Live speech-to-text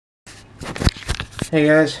Hey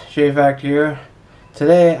guys, JFact here.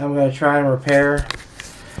 Today I'm going to try and repair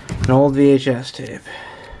an old VHS tape.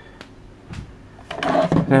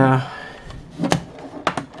 Now,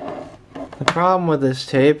 the problem with this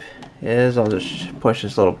tape is, I'll just push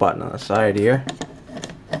this little button on the side here,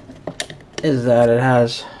 is that it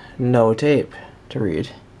has no tape to read.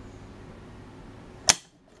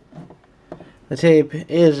 The tape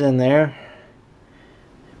is in there,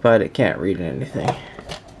 but it can't read anything.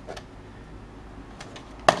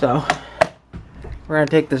 So, we're going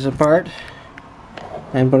to take this apart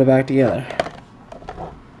and put it back together.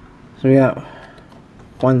 So we got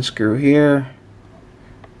one screw here,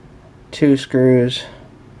 2 screws,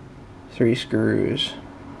 3 screws,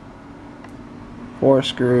 4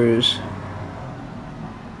 screws,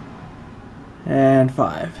 and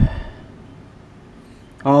 5.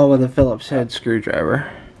 All with a Phillips head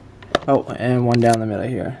screwdriver. Oh, and one down the middle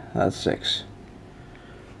here. That's 6.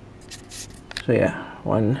 So yeah.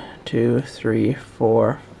 1, 2, 3,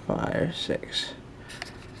 4, 5, 6.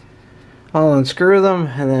 I'll unscrew them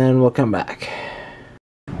and then we'll come back.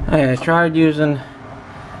 I tried using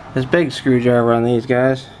this big screwdriver on these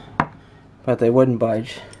guys, but they wouldn't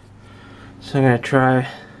budge. So I'm going to try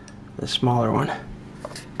the smaller one.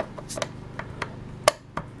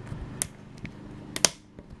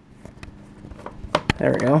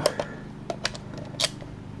 There we go.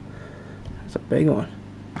 That's a big one.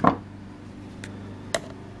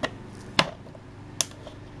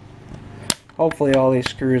 Hopefully all these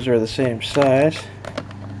screws are the same size.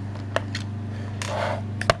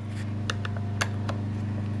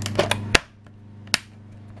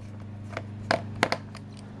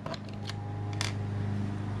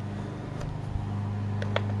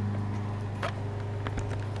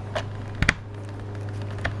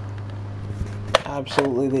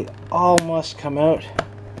 Absolutely, they all must come out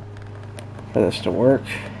for this to work.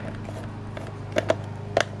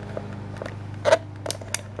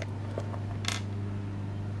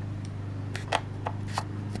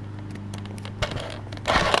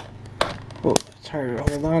 Whoa, it's hard to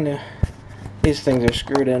hold on to. These things are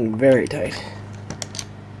screwed in very tight,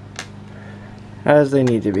 as they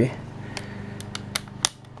need to be,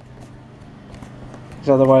 because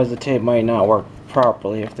otherwise the tape might not work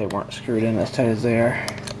properly if they weren't screwed in as tight as they are.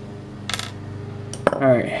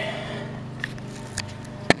 Alright,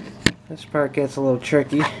 this part gets a little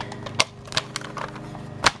tricky.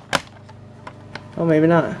 Oh, maybe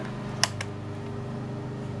not.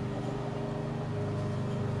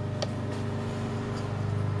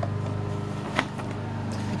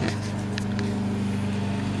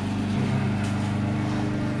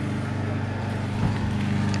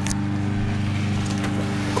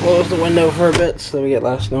 Close the window for a bit so we get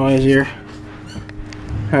less noise here.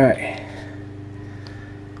 Alright.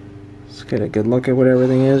 Let's get a good look at what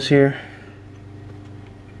everything is here.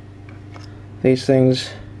 These things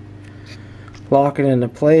lock it into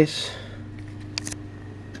place.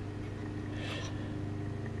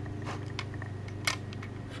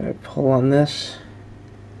 If I pull on this,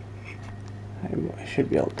 I should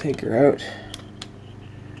be able to take her out.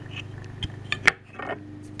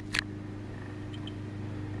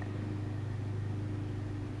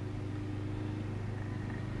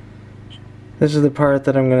 This is the part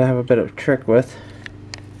that I'm going to have a bit of a trick with.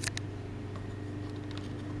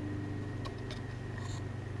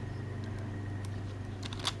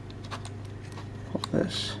 Pull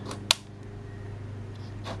this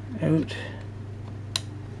out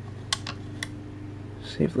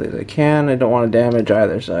safely as I can. I don't want to damage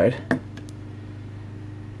either side.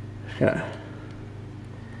 Just gonna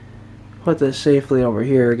put this safely over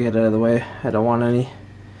here, get out of the way. I don't want any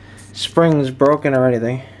springs broken or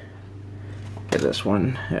anything. Get this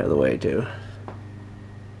one out of the way too.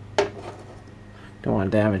 Don't want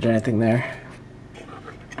to damage anything there.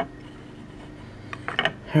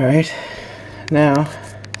 Alright, now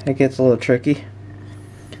it gets a little tricky.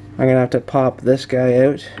 I'm going to have to pop this guy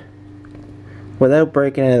out without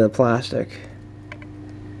breaking any of the plastic.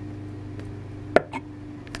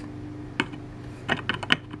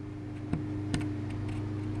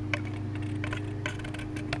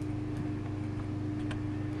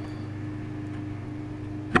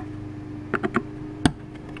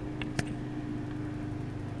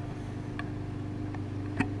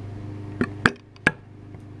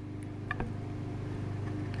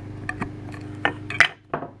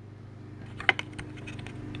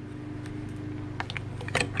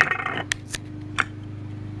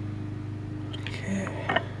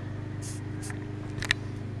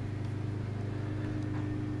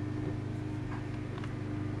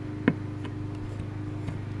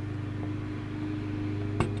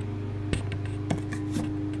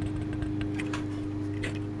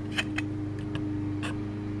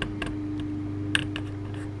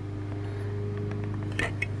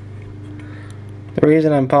 The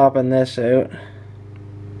reason I'm popping this out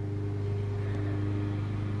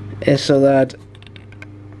is so that,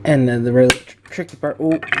 and then the really tricky part,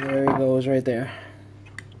 oh, there he goes right there.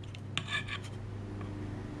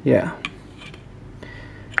 Yeah.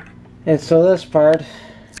 It's so this part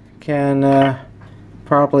can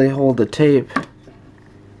properly hold the tape,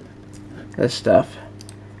 this stuff,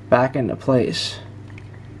 back into place.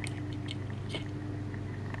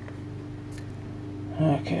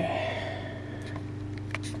 Okay.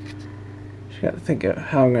 Just gotta think of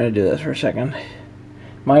how I'm gonna do this for a second.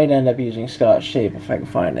 Might end up using Scotch tape if I can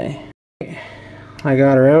find any. I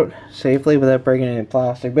got her out safely without breaking any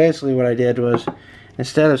plastic. Basically what I did was,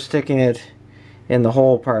 instead of sticking it in the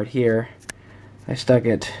hole part here, I stuck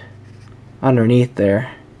it underneath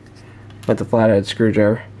there with the flathead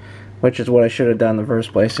screwdriver, which is what I should have done in the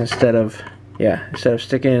first place. Instead of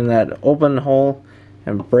sticking in that open hole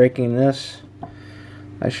and breaking this,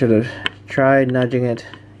 I should have tried nudging it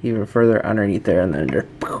even further underneath there, and then just,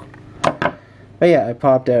 but yeah, it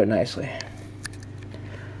popped out nicely.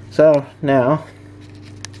 So now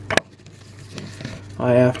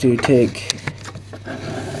I have to take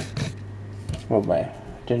my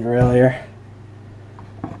ginger ale here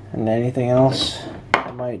and anything else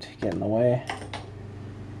that might get in the way.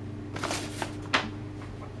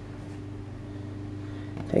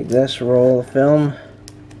 Take this roll of film,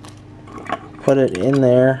 put it in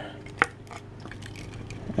there,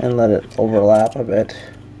 and let it overlap a bit.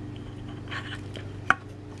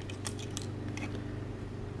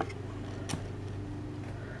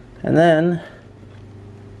 And then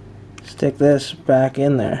stick this back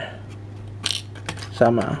in there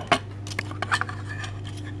somehow.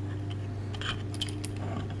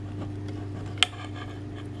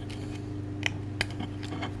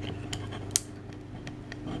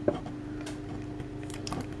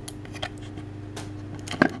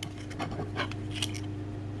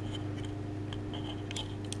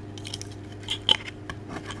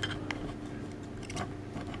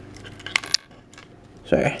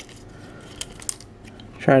 Sorry.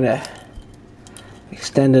 Trying to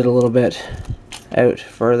extend it a little bit out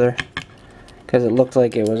further because it looked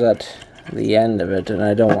like it was at the end of it, and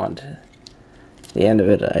I don't want the end of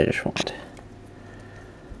it. I just want,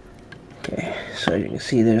 okay, so you can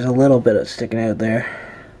see there's a little bit of sticking out there.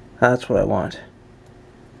 That's what I want.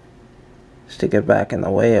 Stick it back in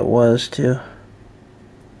the way it was too.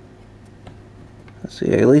 Let's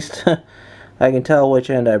see, at least I can tell which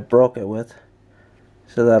end I broke it with,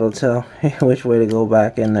 so that'll tell which way to go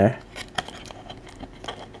back in there.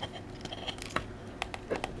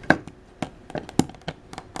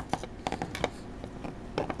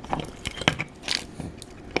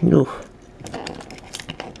 Ooh.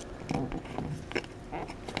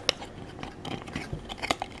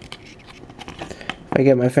 If I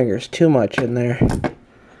get my fingers too much in there,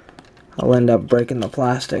 I'll end up breaking the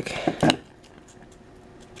plastic.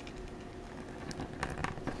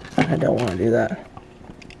 I don't want to do that.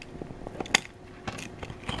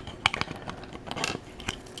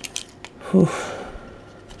 Whew.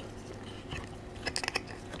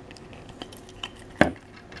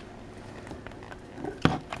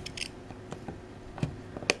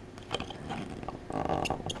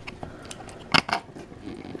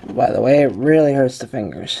 By the way, it really hurts the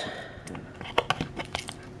fingers.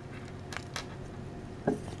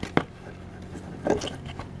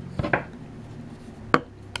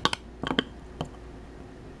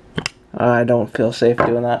 I don't feel safe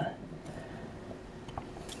doing that.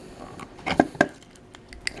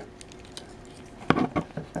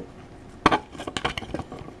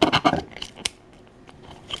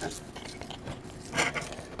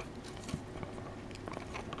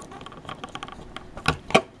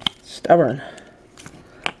 Stubborn,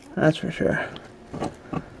 that's for sure.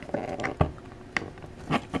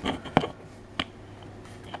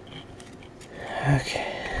 Okay,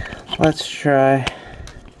 let's try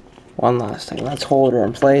one last thing. Let's hold her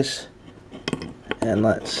in place, and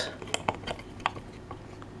let's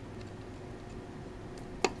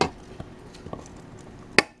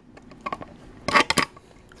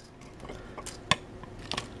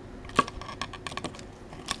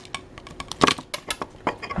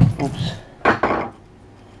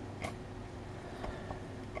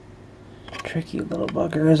tricky little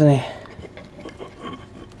bugger, isn't he?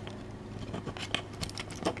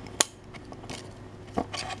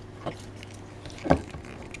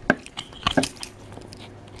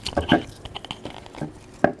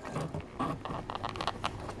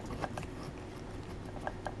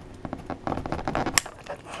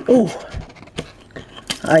 Ooh,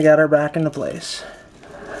 I got her back into place.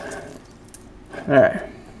 Alright.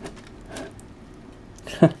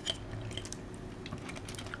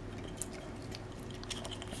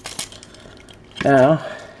 Now,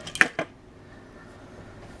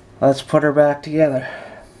 let's put her back together.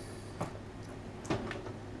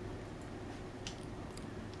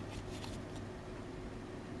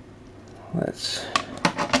 Let's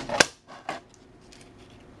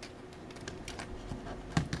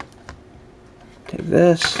take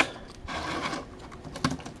this,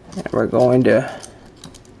 and we're going to,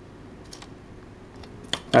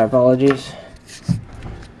 my apologies.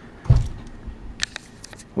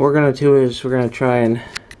 What we're going to do is we're going to try and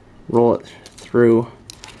roll it through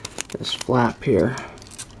this flap here.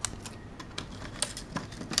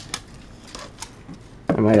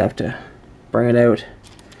 I might have to bring it out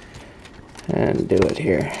and do it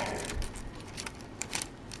here.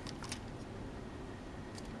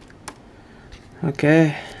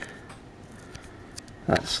 Okay,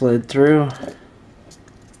 that slid through.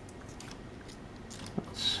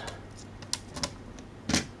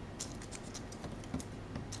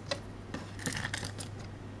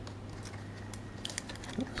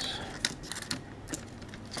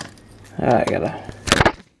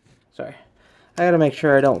 I gotta make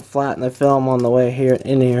sure I don't flatten the film on the way here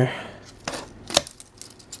in here.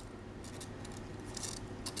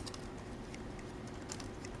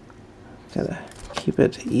 Gotta keep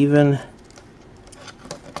it even.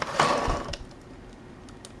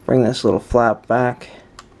 Bring this little flap back.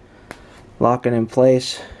 Lock it in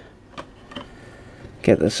place.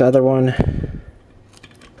 Get this other one.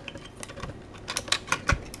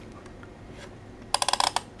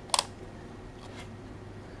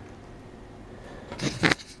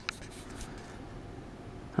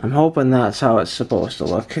 I'm hoping that's how it's supposed to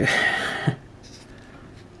look. I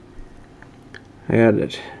got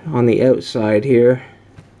it on the outside here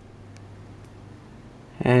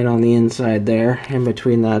and on the inside there, in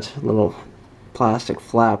between that little plastic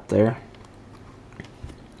flap there.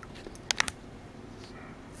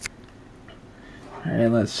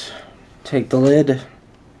 Alright, let's take the lid,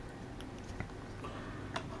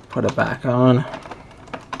 put it back on.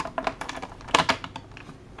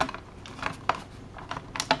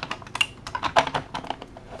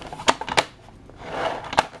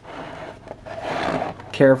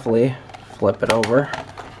 Carefully flip it over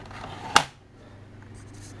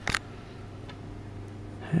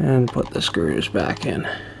and put the screws back in.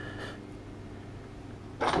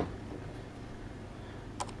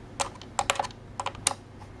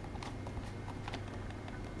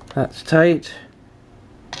 That's tight.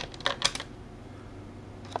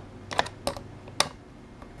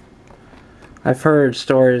 I've heard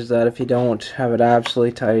stories that if you don't have it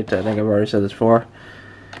absolutely tight, I think I've already said this before,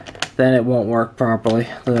 then it won't work properly,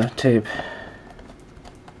 the tape.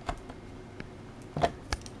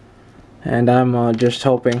 And I'm just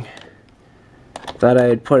hoping that I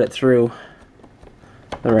had put it through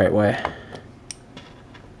the right way.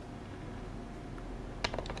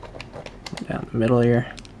 Down the middle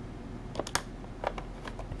here.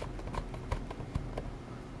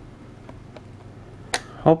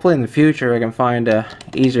 Hopefully in the future I can find a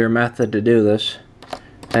easier method to do this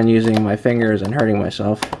than using my fingers and hurting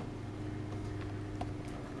myself.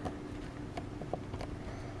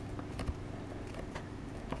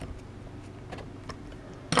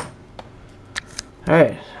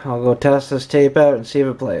 Alright, I'll go test this tape out and see if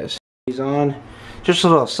it plays. He's on. Just a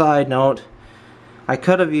little side note, I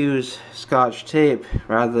could have used Scotch tape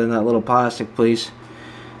rather than that little plastic piece,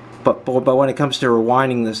 but when it comes to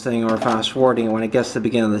rewinding this thing or fast forwarding, when it gets to the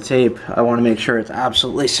beginning of the tape, I want to make sure it's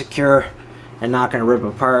absolutely secure and not going to rip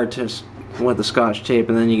apart just with the Scotch tape,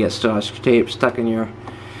 and then you get Scotch tape stuck in your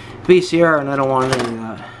VCR, and I don't want any of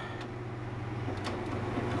that.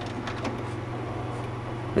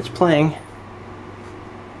 It's playing.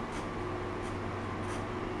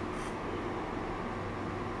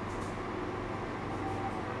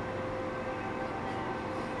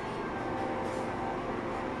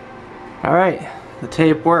 Alright, the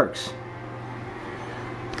tape works.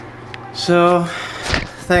 So,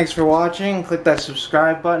 thanks for watching. Click that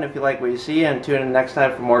subscribe button if you like what you see, and tune in next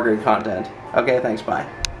time for more great content. Okay, thanks, bye.